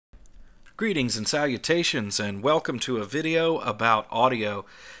Greetings and salutations, and welcome to a video about audio.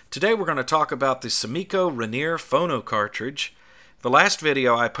 Today we're going to talk about the Sumiko Rainier Phono Cartridge. The last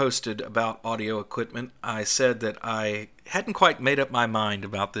video I posted about audio equipment, I said that I hadn't quite made up my mind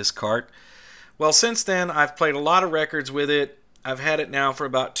about this cart. Well, since then I've played a lot of records with it. I've had it now for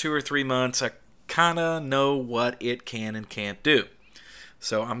about 2 or 3 months. I kind of know what it can and can't do.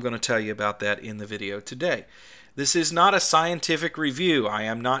 So I'm going to tell you about that in the video today. This is not a scientific review. I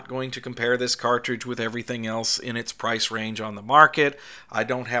am not going to compare this cartridge with everything else in its price range on the market. I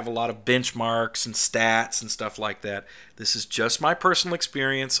don't have a lot of benchmarks and stats and stuff like that. This is just my personal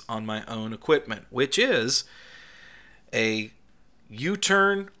experience on my own equipment, which is a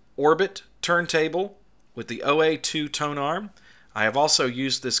U-turn orbit turntable with the OA2 tone arm. I have also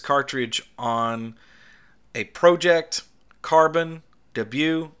used this cartridge on a Project Carbon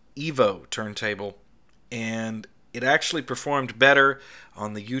Debut Evo turntable, and it actually performed better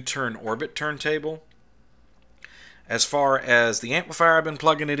on the U-turn orbit turntable. As far as the amplifier I've been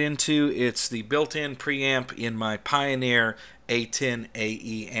plugging it into, it's the built-in preamp in my Pioneer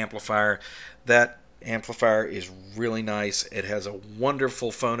A10AE amplifier. That amplifier is really nice. It has a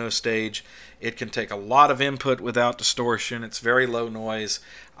wonderful phono stage. It can take a lot of input without distortion. It's very low noise.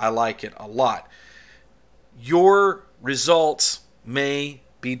 I like it a lot. Your results may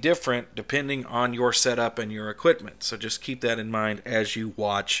be different depending on your setup and your equipment. So just keep that in mind as you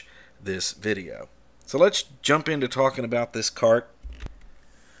watch this video. So let's jump into talking about this cart.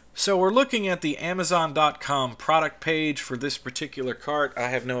 So we're looking at the Amazon.com product page for this particular cart. I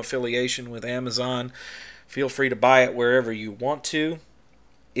have no affiliation with Amazon. Feel free to buy it wherever you want to.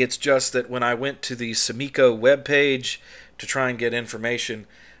 It's just that when I went to the Sumiko webpage to try and get information,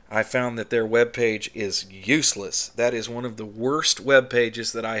 I found that their webpage is useless. That is one of the worst web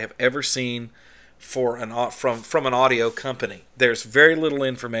pages that I have ever seen for from an audio company. There's very little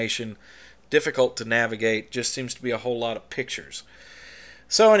information, difficult to navigate, just seems to be a whole lot of pictures.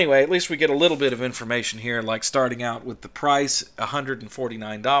 So anyway, at least we get a little bit of information here, like starting out with the price,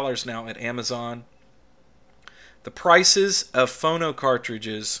 $149 now at Amazon. The prices of phono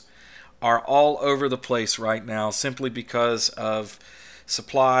cartridges are all over the place right now simply because of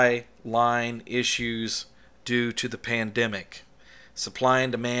supply line issues due to the pandemic. Supply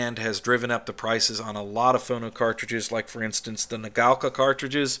and demand has driven up the prices on a lot of phono cartridges, like for instance the Nagaoka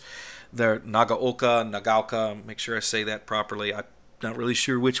cartridges. They're Nagaoka, make sure I say that properly. I'm not really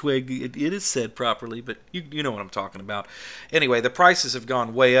sure which way it is said properly, but you know what I'm talking about. Anyway, the prices have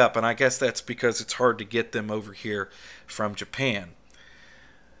gone way up, and I guess that's because it's hard to get them over here from Japan.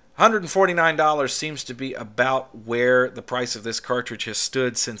 $149 seems to be about where the price of this cartridge has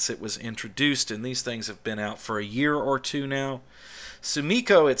stood since it was introduced, and these things have been out for a year or two now.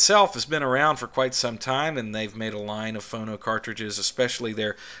 Sumiko itself has been around for quite some time, and they've made a line of phono cartridges, especially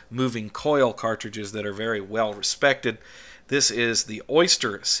their moving coil cartridges that are very well respected. This is the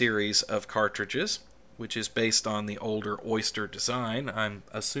Oyster series of cartridges, which is based on the older Oyster design, I'm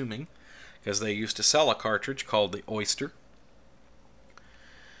assuming, because they used to sell a cartridge called the Oyster.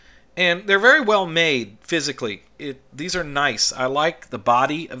 And they're very well made physically. These are nice. I like the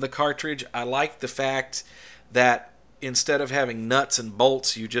body of the cartridge. I like the fact that instead of having nuts and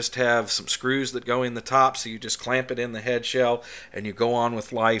bolts, you just have some screws that go in the top, so you just clamp it in the head shell and you go on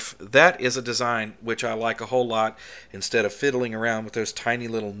with life. That is a design which I like a whole lot, instead of fiddling around with those tiny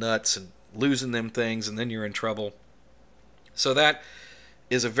little nuts and losing them things and then you're in trouble. So that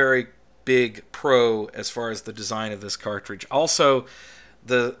is a very big pro as far as the design of this cartridge. Also,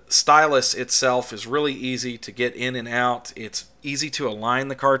 the stylus itself is really easy to get in and out. It's easy to align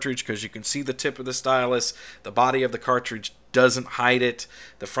the cartridge because you can see the tip of the stylus. The body of the cartridge doesn't hide it.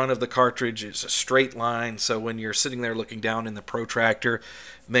 The front of the cartridge is a straight line, so when you're sitting there looking down in the protractor,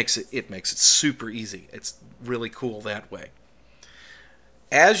 it makes it super easy. It's really cool that way.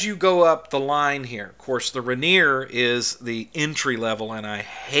 As you go up the line here, of course, the Rainier is the entry level, and I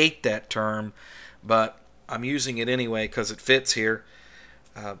hate that term, but I'm using it anyway because it fits here.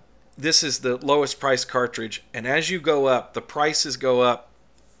 This is the lowest price cartridge, and as you go up, the prices go up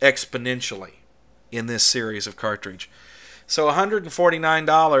exponentially in this series of cartridge. So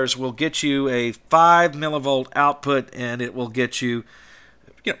 $149 will get you a 5 millivolt output, and it will get you,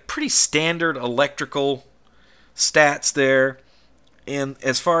 pretty standard electrical stats there. And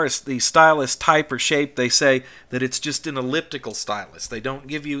as far as the stylus type or shape, they say that it's just an elliptical stylus. They don't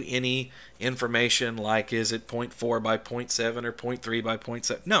give you any information like, is it 0.4 by 0.7 or 0.3 by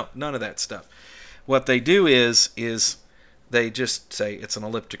 0.7? No, none of that stuff. What they do is they just say it's an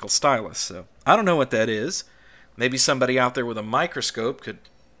elliptical stylus. So I don't know what that is. Maybe somebody out there with a microscope could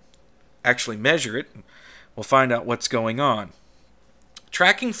actually measure it. We'll find out what's going on.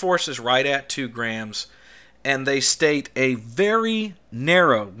 Tracking force is right at 2 grams, and they state a very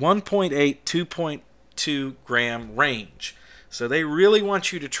narrow 1.8, 2.2 gram range. So they really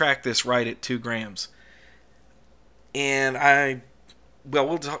want you to track this right at 2 grams. And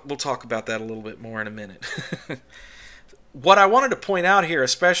we'll talk about that a little bit more in a minute. What I wanted to point out here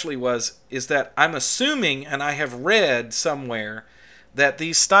especially is that I'm assuming, and I have read somewhere, that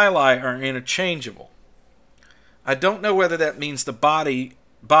these styli are interchangeable. I don't know whether that means the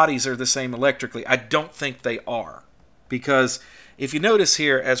bodies are the same electrically. I don't think they are. Because if you notice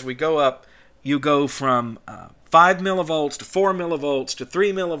here, as we go up, you go from 5 millivolts to 4 millivolts to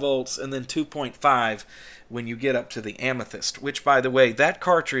 3 millivolts and then 2.5 when you get up to the amethyst, which, by the way, that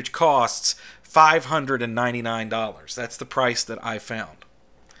cartridge costs $599. That's the price that I found.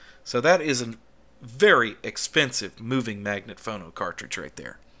 So that is a very expensive moving magnet phono cartridge right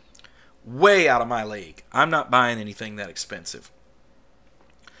there. Way out of my league. I'm not buying anything that expensive.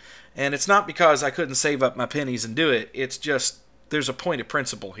 And it's not because I couldn't save up my pennies and do it. It's just there's a point of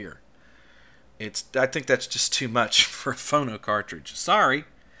principle here. I think that's just too much for a phono cartridge. Sorry.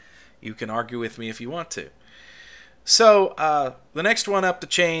 You can argue with me if you want to. So the next one up the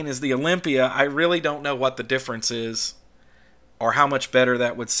chain is the Olympia. I really don't know what the difference is or how much better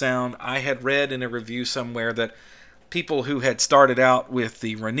that would sound. I had read in a review somewhere that people who had started out with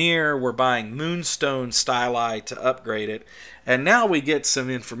the Rainier were buying Moonstone styli to upgrade it. And now we get some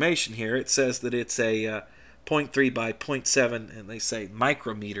information here. It says that it's a 0.3 by 0.7, and they say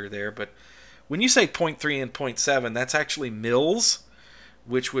micrometer there. But when you say 0.3 and 0.7, that's actually mils,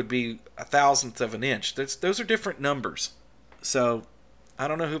 which would be 1,000th of an inch. Those are different numbers. So I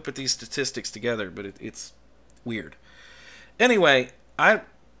don't know who put these statistics together, but it's weird. Anyway, I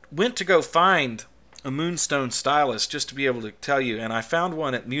went to go find a Moonstone stylus just to be able to tell you, and I found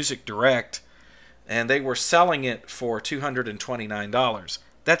one at Music Direct, and they were selling it for $229.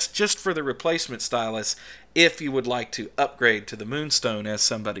 That's just for the replacement stylus if you would like to upgrade to the Moonstone, as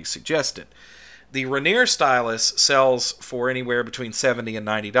somebody suggested. The Rainier stylus sells for anywhere between $70 and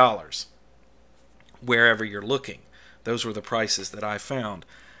 $90, wherever you're looking. Those were the prices that I found.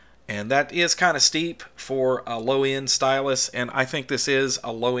 And that is kind of steep for a low-end stylus, and I think this is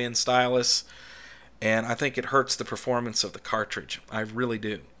a low-end stylus, and I think it hurts the performance of the cartridge. I really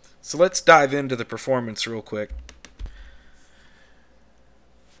do. So let's dive into the performance real quick.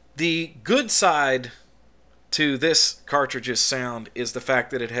 The good side to this cartridge's sound is the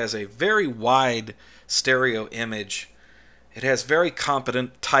fact that it has a very wide stereo image. It has very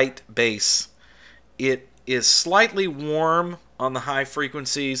competent, tight bass. It is slightly warm on the high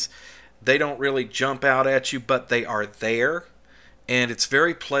frequencies. They don't really jump out at you, but they are there. And it's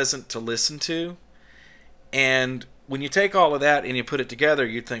very pleasant to listen to. And when you take all of that and you put it together,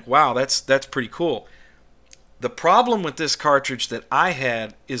 you'd think, wow, that's pretty cool. The problem with this cartridge that I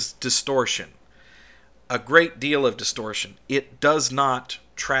had is distortion. A great deal of distortion. It does not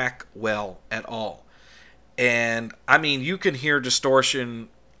track well at all. And I mean, you can hear distortion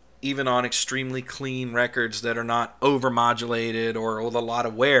even on extremely clean records that are not overmodulated or with a lot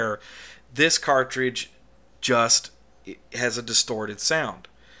of wear. This cartridge just has a distorted sound.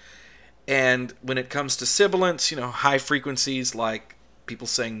 And when it comes to sibilants, you know, high frequencies like people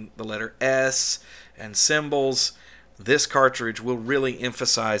saying the letter S and cymbals, this cartridge will really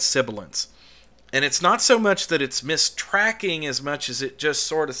emphasize sibilants. And it's not so much that it's mistracking as much as it just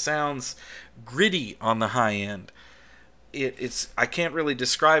sort of sounds gritty on the high end. I can't really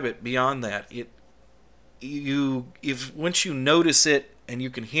describe it beyond that. Once you notice it and you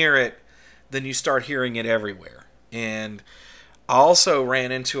can hear it, then you start hearing it everywhere. And I also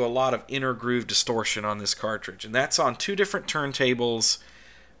ran into a lot of inner groove distortion on this cartridge, and that's on 2 different turntables,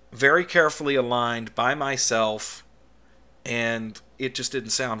 very carefully aligned by myself, and it just didn't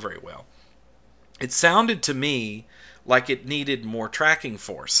sound very well. It sounded to me like it needed more tracking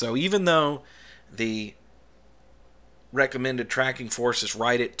force. So even though the recommended tracking force is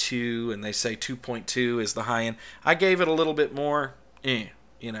right at 2, and they say 2.2 is the high end, I gave it a little bit more, you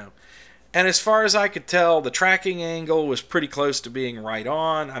know. And as far as I could tell, the tracking angle was pretty close to being right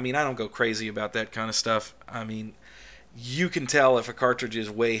on. I mean, I don't go crazy about that kind of stuff. I mean, you can tell if a cartridge is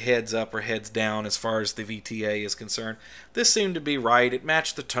way heads up or heads down as far as the VTA is concerned. This seemed to be right. It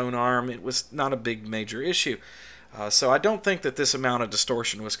matched the tone arm. It was not a big major issue. So I don't think that this amount of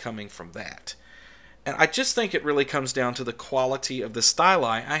distortion was coming from that. And I just think it really comes down to the quality of the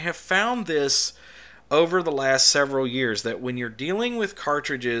styli. I have found this over the last several years, that when you're dealing with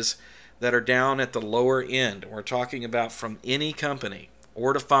cartridges that are down at the lower end, we're talking about from any company,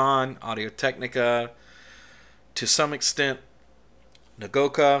 Ortofon, Audio-Technica, to some extent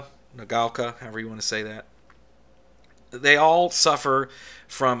Nagalka, however you want to say that, they all suffer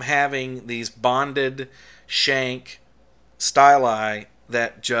from having these bonded shank styli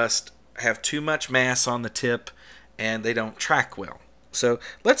that just have too much mass on the tip and they don't track well. So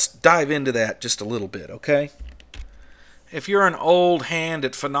let's dive into that just a little bit, okay? If you're an old hand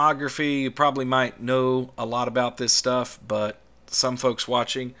at phonography, you probably might know a lot about this stuff, but some folks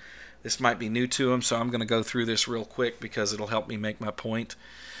watching, this might be new to them, so I'm going to go through this real quick because it'll help me make my point.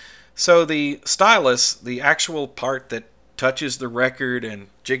 So the stylus, the actual part that touches the record and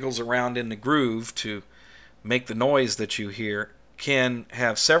jiggles around in the groove to make the noise that you hear, can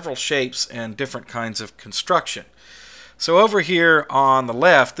have several shapes and different kinds of construction. So over here on the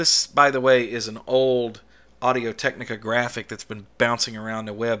left, this, by the way, is an old Audio-Technica graphic that's been bouncing around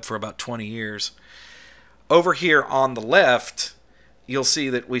the web for about 20 years. Over here on the left, you'll see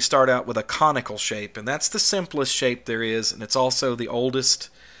that we start out with a conical shape, and that's the simplest shape there is, and it's also the oldest.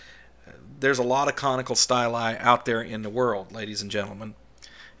 There's a lot of conical styli out there in the world, ladies and gentlemen.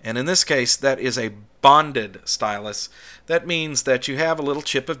 And in this case, that is a bonded stylus. That means that you have a little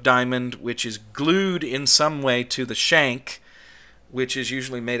chip of diamond which is glued in some way to the shank, which is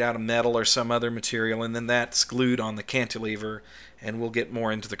usually made out of metal or some other material, and then that's glued on the cantilever, and we'll get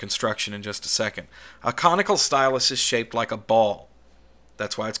more into the construction in just a second. A conical stylus is shaped like a ball.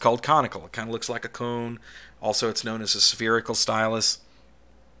 That's why it's called conical. It kind of looks like a cone. Also, it's known as a spherical stylus.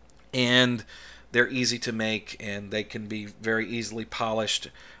 And they're easy to make, and they can be very easily polished,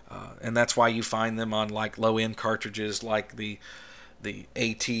 and that's why you find them on like low-end cartridges like the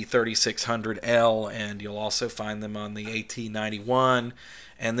AT3600L, and you'll also find them on the AT91,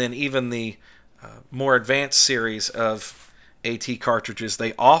 and then even the more advanced series of AT cartridges,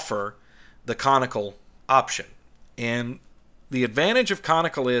 they offer the conical option. And the advantage of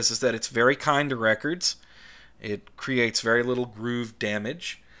conical is that it's very kind to records. It creates very little groove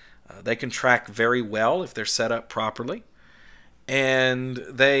damage. They can track very well if they're set up properly, and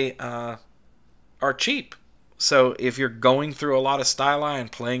they are cheap. So if you're going through a lot of styli and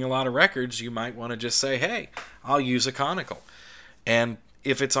playing a lot of records, you might want to just say, hey, I'll use a conical. And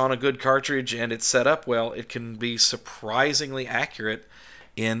if it's on a good cartridge and it's set up well, it can be surprisingly accurate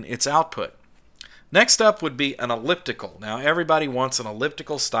in its output. Next up would be an elliptical. Now everybody wants an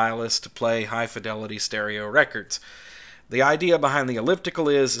elliptical stylus to play high fidelity stereo records. The idea behind the elliptical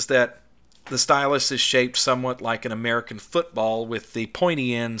is that the stylus is shaped somewhat like an American football with the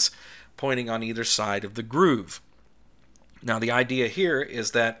pointy ends pointing on either side of the groove. Now the idea here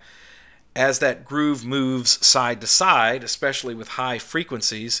is that as that groove moves side to side, especially with high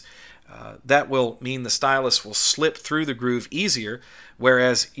frequencies, that will mean the stylus will slip through the groove easier,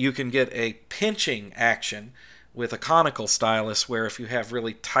 whereas you can get a pinching action with a conical stylus where if you have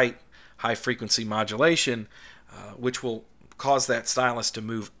really tight high frequency modulation, which will cause that stylus to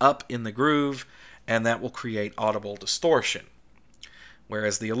move up in the groove, and that will create audible distortion.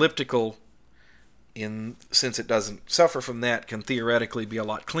 Whereas the elliptical, since it doesn't suffer from that, can theoretically be a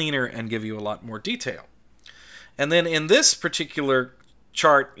lot cleaner and give you a lot more detail. And then in this particular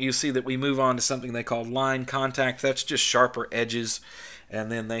chart, you see that we move on to something they call line contact. That's just sharper edges.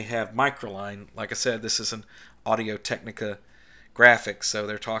 And then they have microline. Like I said, this is an Audio-Technica graphic, so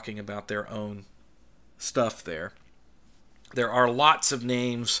they're talking about their own stuff there. There are lots of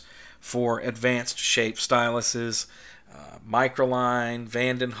names for advanced shape styluses. Microline,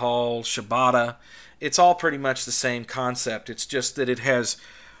 Vandenhall, Shibata. It's all pretty much the same concept. It's just that it has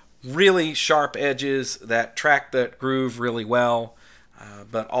really sharp edges that track that groove really well,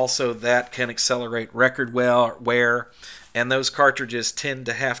 but also that can accelerate record wear, and those cartridges tend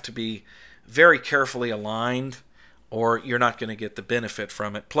to have to be very carefully aligned or you're not going to get the benefit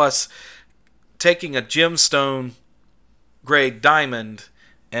from it. Plus, taking a gemstone grade diamond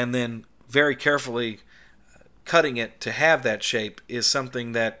and then very carefully cutting it to have that shape is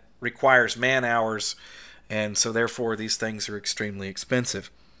something that requires man hours, and so therefore these things are extremely expensive.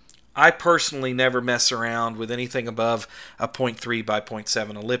 I personally never mess around with anything above a 0.3 by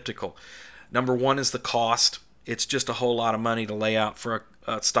 0.7 elliptical. Number one is the cost. It's just a whole lot of money to lay out for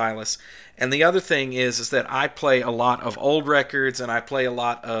a stylus. And the other thing is that I play a lot of old records and I play a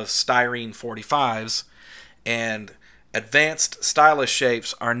lot of styrene 45s, and advanced stylus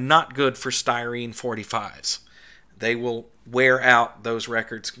shapes are not good for styrene 45s. They will wear out those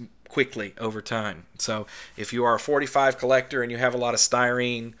records quickly over time. So if you are a 45 collector and you have a lot of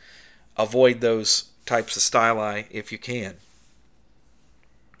styrene, avoid those types of styli if you can.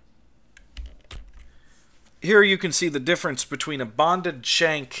 Here you can see the difference between a bonded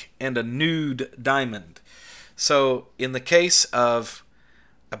shank and a nude diamond. So in the case of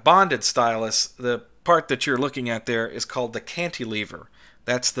a bonded stylus, the part that you're looking at there is called the cantilever.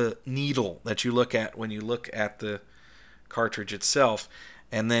 That's the needle that you look at when you look at the cartridge itself.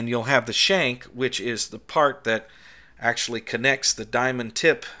 And then you'll have the shank, which is the part that actually connects the diamond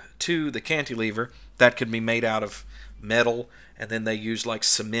tip to the cantilever. That could be made out of metal, and then they use like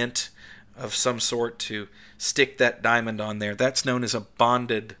cement of some sort to stick that diamond on there. That's known as a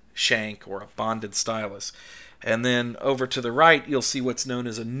bonded shank or a bonded stylus. And then over to the right, you'll see what's known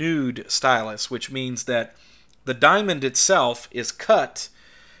as a nude stylus, which means that the diamond itself is cut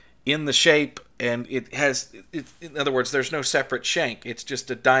in the shape, and it has, in other words, there's no separate shank. It's just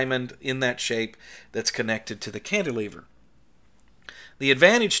a diamond in that shape that's connected to the cantilever. The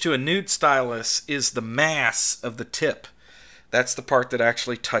advantage to a nude stylus is the mass of the tip. That's the part that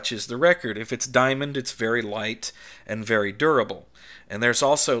actually touches the record. If it's diamond, it's very light and very durable. And there's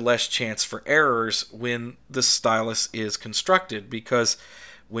also less chance for errors when the stylus is constructed, because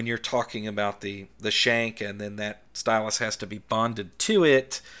when you're talking about the shank and then that stylus has to be bonded to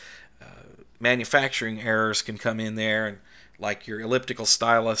it, manufacturing errors can come in there, and like your elliptical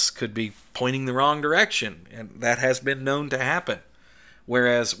stylus could be pointing the wrong direction, and that has been known to happen.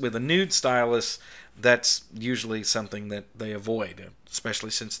 Whereas with a nude stylus, that's usually something that they avoid, especially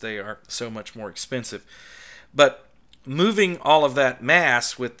since they are so much more expensive. But moving all of that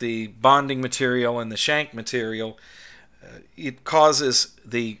mass with the bonding material and the shank material, it causes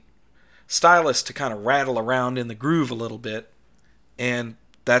the stylus to kind of rattle around in the groove a little bit, and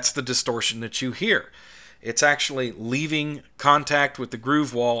that's the distortion that you hear. It's actually leaving contact with the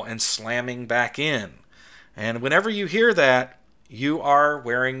groove wall and slamming back in. And whenever you hear that, you are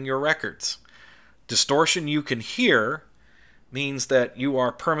wearing your records. Distortion you can hear means that you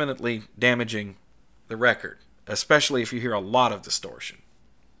are permanently damaging the record, especially if you hear a lot of distortion.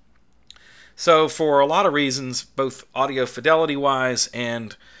 So for a lot of reasons, both audio fidelity-wise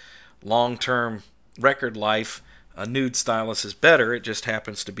and long-term record life, a nude stylus is better. It just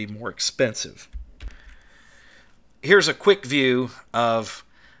happens to be more expensive. Here's a quick view of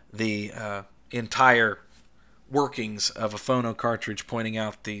the entire workings of a phono cartridge, pointing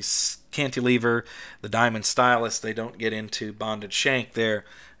out the cantilever, the diamond stylus. They don't get into bonded shank there,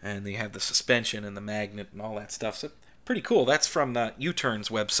 and they have the suspension and the magnet and all that stuff. So pretty cool. That's from the U-Turn's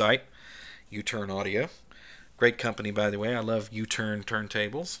website, U-Turn Audio. Great company, by the way. I love U-Turn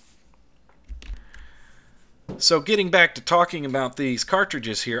turntables. So getting back to talking about these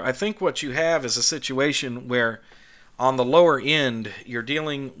cartridges here, I think what you have is a situation where on the lower end you're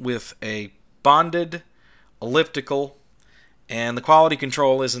dealing with a bonded elliptical, and the quality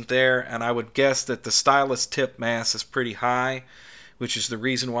control isn't there, and I would guess that the stylus tip mass is pretty high, which is the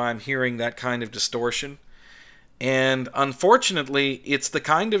reason why I'm hearing that kind of distortion. And unfortunately, it's the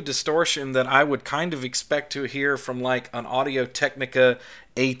kind of distortion that I would kind of expect to hear from like an Audio-Technica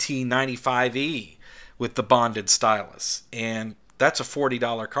AT95E with the bonded stylus, and that's a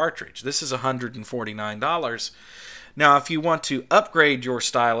 $40 cartridge. This is $149. Now, if you want to upgrade your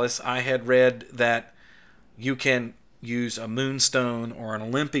stylus, I had read that you can use a Moonstone or an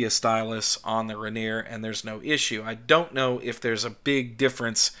Olympia stylus on the Rainier, and there's no issue. I don't know if there's a big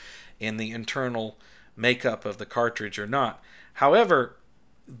difference in the internal makeup of the cartridge or not. However,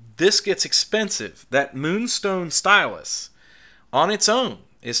 this gets expensive. That Moonstone stylus on its own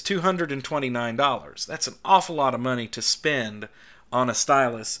is $229. That's an awful lot of money to spend on a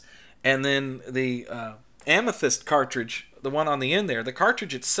stylus. And then the Amethyst cartridge, the one on the end there, the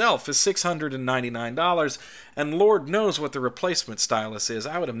cartridge itself is $699, and Lord knows what the replacement stylus is.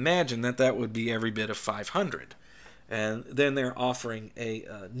 I would imagine that that would be every bit of $500. And then they're offering a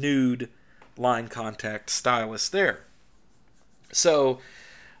nude line contact stylus there. So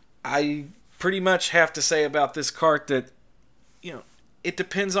I pretty much have to say about this cart that, you know, it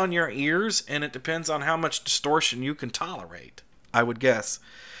depends on your ears, and it depends on how much distortion you can tolerate, I would guess.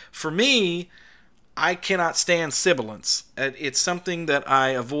 For me, I cannot stand sibilance. It's something that I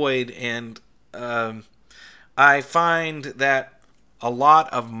avoid, and I find that a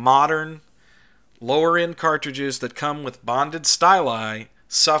lot of modern lower-end cartridges that come with bonded styli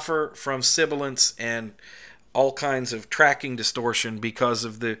suffer from sibilance and all kinds of tracking distortion because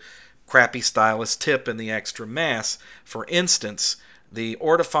of the crappy stylus tip and the extra mass. For instance, the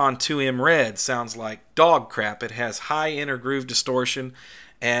Ortofon 2M Red sounds like dog crap. It has high inner groove distortion,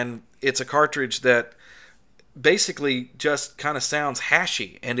 and it's a cartridge that basically just kind of sounds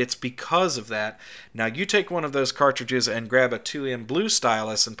hashy, and it's because of that. Now, you take one of those cartridges and grab a 2M Blue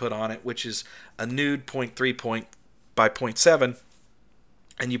stylus and put on it, which is a nude 0.3 by 0.7,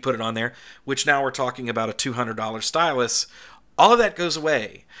 and you put it on there, which now we're talking about a $200 stylus. All of that goes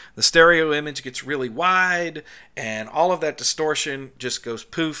away. The stereo image gets really wide, and all of that distortion just goes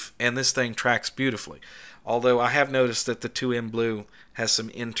poof, and this thing tracks beautifully. Although I have noticed that the 2M Blue has some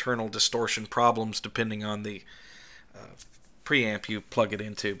internal distortion problems depending on the preamp you plug it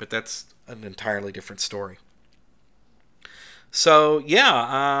into, but that's an entirely different story. So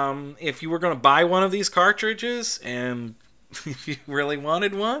yeah, if you were going to buy one of these cartridges and if you really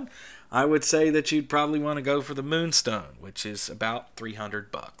wanted one, I would say that you'd probably want to go for the Moonstone, which is about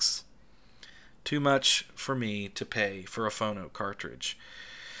 $300. Too much for me to pay for a phono cartridge.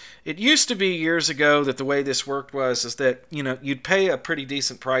 It used to be years ago that the way this worked is that, you know, you'd pay a pretty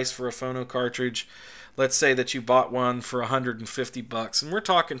decent price for a phono cartridge. Let's say that you bought one for $150, and we're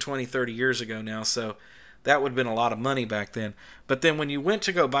talking 20, 30 years ago now, so that would have been a lot of money back then. But then when you went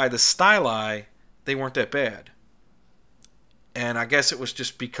to go buy the styli, they weren't that bad. And I guess it was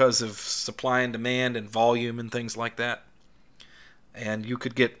just because of supply and demand and volume and things like that. And you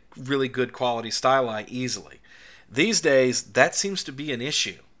could get really good quality styli easily. These days, that seems to be an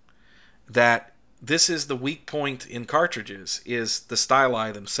issue. That this is the weak point in cartridges, is the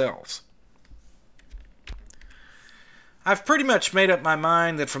styli themselves. I've pretty much made up my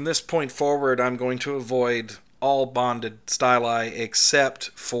mind that from this point forward I'm going to avoid all bonded styli except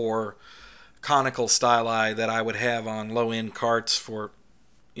for conical styli that I would have on low-end carts for,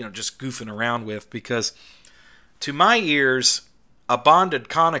 you know, just goofing around with, because to my ears a bonded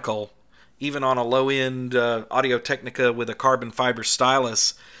conical, even on a low-end Audio-Technica with a carbon fiber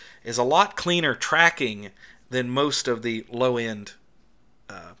stylus, is a lot cleaner tracking than most of the low-end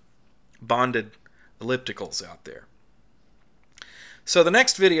bonded ellipticals out there. So the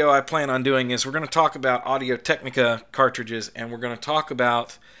next video I plan on doing is we're going to talk about Audio-Technica cartridges, and we're going to talk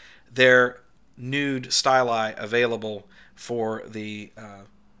about their nude styli available for the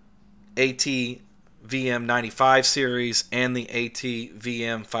AT VM95 series and the AT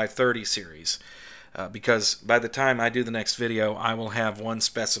VM530 series. Because by the time I do the next video, I will have one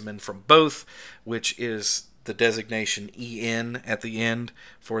specimen from both, which is the designation EN at the end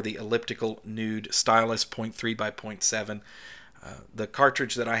for the elliptical nude stylus 0.3 by 0.7. The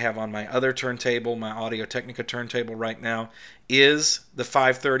cartridge that I have on my other turntable, my Audio-Technica turntable right now, is the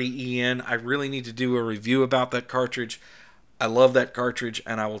 530 EN. I really need to do a review about that cartridge. I love that cartridge,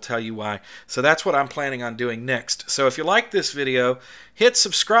 and I will tell you why. So that's what I'm planning on doing next. So if you like this video, hit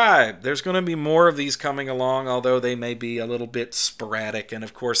subscribe. There's going to be more of these coming along, although they may be a little bit sporadic. And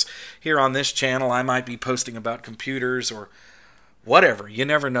of course, here on this channel, I might be posting about computers or whatever. You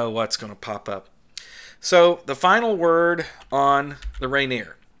never know what's going to pop up. So the final word on the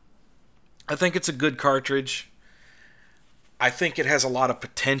Rainier. I think it's a good cartridge. I think it has a lot of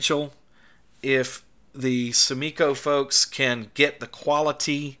potential. If the Sumiko folks can get the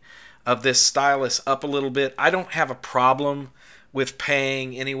quality of this stylus up a little bit, I don't have a problem with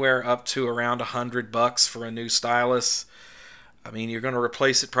paying anywhere up to around $100 for a new stylus. I mean, you're going to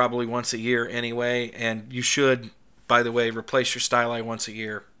replace it probably once a year anyway, and you should, by the way, replace your styli once a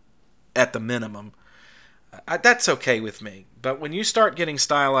year at the minimum. That's okay with me. But when you start getting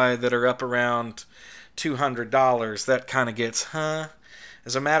styli that are up around $200, that kind of gets, huh?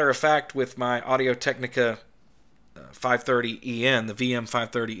 As a matter of fact, with my Audio-Technica 530EN, the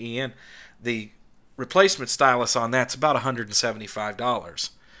VM530EN, the replacement stylus on that's about $175.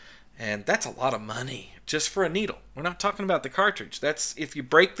 And that's a lot of money just for a needle. We're not talking about the cartridge. That's if you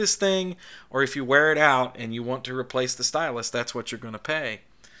break this thing or if you wear it out and you want to replace the stylus, that's what you're going to pay.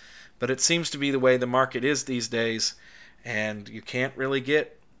 But it seems to be the way the market is these days, and you can't really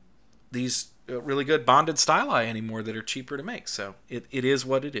get these really good bonded styli anymore that are cheaper to make. So it is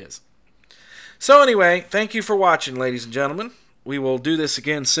what it is. So anyway, thank you for watching, ladies and gentlemen. We will do this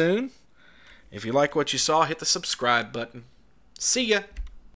again soon. If you like what you saw, hit the subscribe button. See ya!